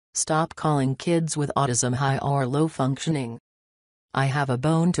Stop calling kids with autism high or low functioning. I have a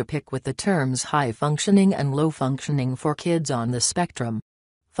bone to pick with the terms high functioning and low functioning for kids on the spectrum.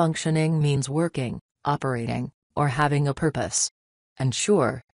 Functioning means working, operating, or having a purpose. And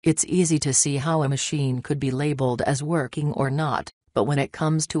sure, it's easy to see how a machine could be labeled as working or not, but when it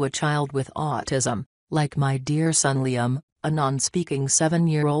comes to a child with autism, like my dear son Liam, a non-speaking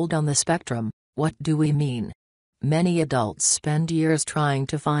 7-year-old on the spectrum, what do we mean? Many adults spend years trying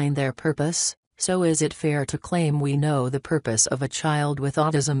to find their purpose, so is it fair to claim we know the purpose of a child with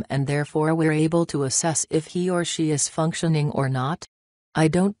autism and therefore we're able to assess if he or she is functioning or not? I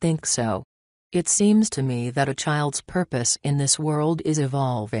don't think so. It seems to me that a child's purpose in this world is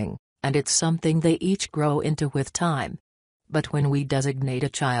evolving, and it's something they each grow into with time. But when we designate a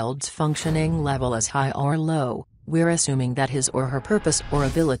child's functioning level as high or low, we're assuming that his or her purpose or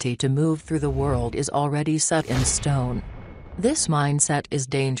ability to move through the world is already set in stone. This mindset is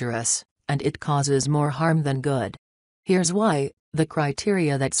dangerous, and it causes more harm than good. Here's why: the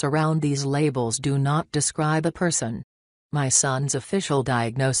criteria that surround these labels do not describe a person. My son's official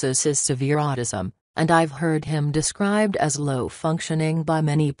diagnosis is severe autism, and I've heard him described as low functioning by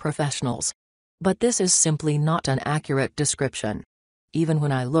many professionals. But this is simply not an accurate description. Even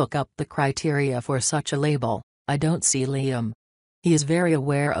when I look up the criteria for such a label, I don't see Liam. He is very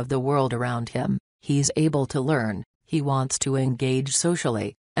aware of the world around him, he's able to learn, he wants to engage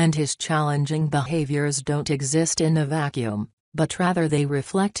socially, and his challenging behaviors don't exist in a vacuum, but rather they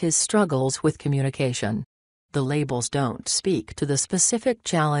reflect his struggles with communication. The labels don't speak to the specific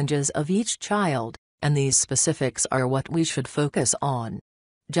challenges of each child, and these specifics are what we should focus on.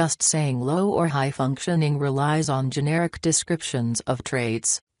 Just saying low or high functioning relies on generic descriptions of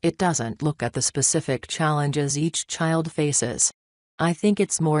traits, it doesn't look at the specific challenges each child faces. I think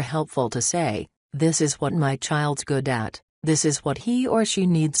it's more helpful to say, this is what my child's good at, this is what he or she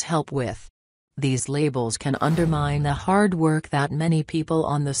needs help with. These labels can undermine the hard work that many people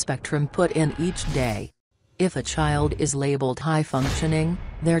on the spectrum put in each day. If a child is labeled high functioning,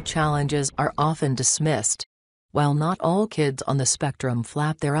 their challenges are often dismissed. While not all kids on the spectrum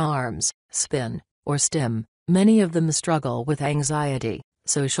flap their arms, spin, or stim, many of them struggle with anxiety,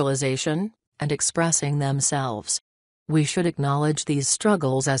 socialization, and expressing themselves. We should acknowledge these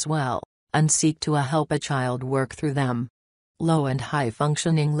struggles as well, and seek to help a child work through them. Low and high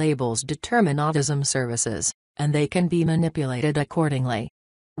functioning labels determine autism services, and they can be manipulated accordingly.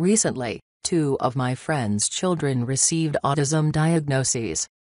 Recently, 2 of my friends' children received autism diagnoses.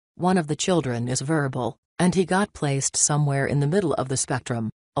 One of the children is verbal, and he got placed somewhere in the middle of the spectrum,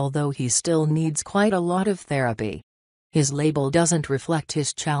 although he still needs quite a lot of therapy. His label doesn't reflect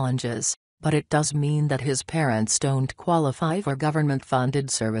his challenges, but it does mean that his parents don't qualify for government-funded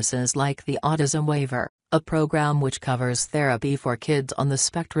services like the Autism Waiver, a program which covers therapy for kids on the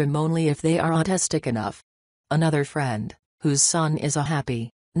spectrum only if they are autistic enough. Another friend, whose son is a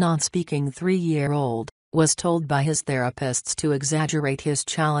happy, non-speaking 3-year-old, was told by his therapists to exaggerate his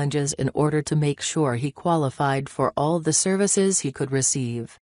challenges in order to make sure he qualified for all the services he could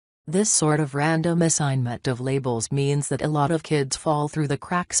receive. This sort of random assignment of labels means that a lot of kids fall through the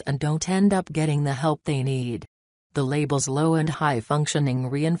cracks and don't end up getting the help they need. The labels low and high functioning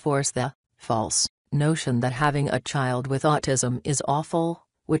reinforce the false notion that having a child with autism is awful,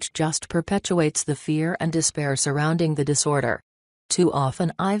 which just perpetuates the fear and despair surrounding the disorder. Too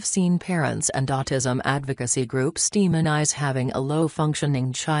often I've seen parents and autism advocacy groups demonize having a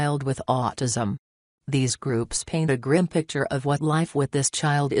low-functioning child with autism. These groups paint a grim picture of what life with this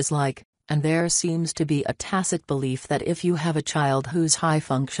child is like, and there seems to be a tacit belief that if you have a child who's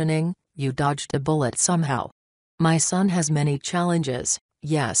high-functioning, you dodged a bullet somehow. My son has many challenges,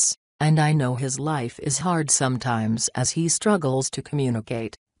 yes, and I know his life is hard sometimes as he struggles to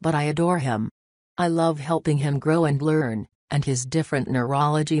communicate, but I adore him. I love helping him grow and learn, and his different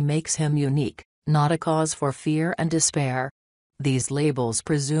neurology makes him unique, not a cause for fear and despair. These labels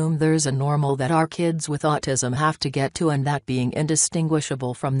presume there's a normal that our kids with autism have to get to, and that being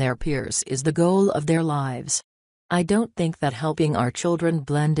indistinguishable from their peers is the goal of their lives. I don't think that helping our children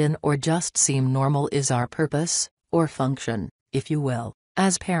blend in or just seem normal is our purpose, or function, if you will,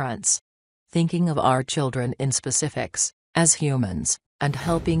 as parents. Thinking of our children in specifics, as humans, and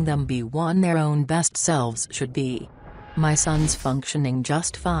helping them be their own best selves should be. My son's functioning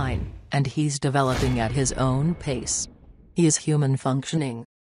just fine, and he's developing at his own pace. He's human functioning.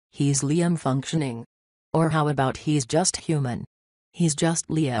 He's Liam functioning. Or how about he's just human? He's just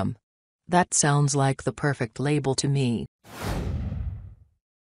Liam. That sounds like the perfect label to me.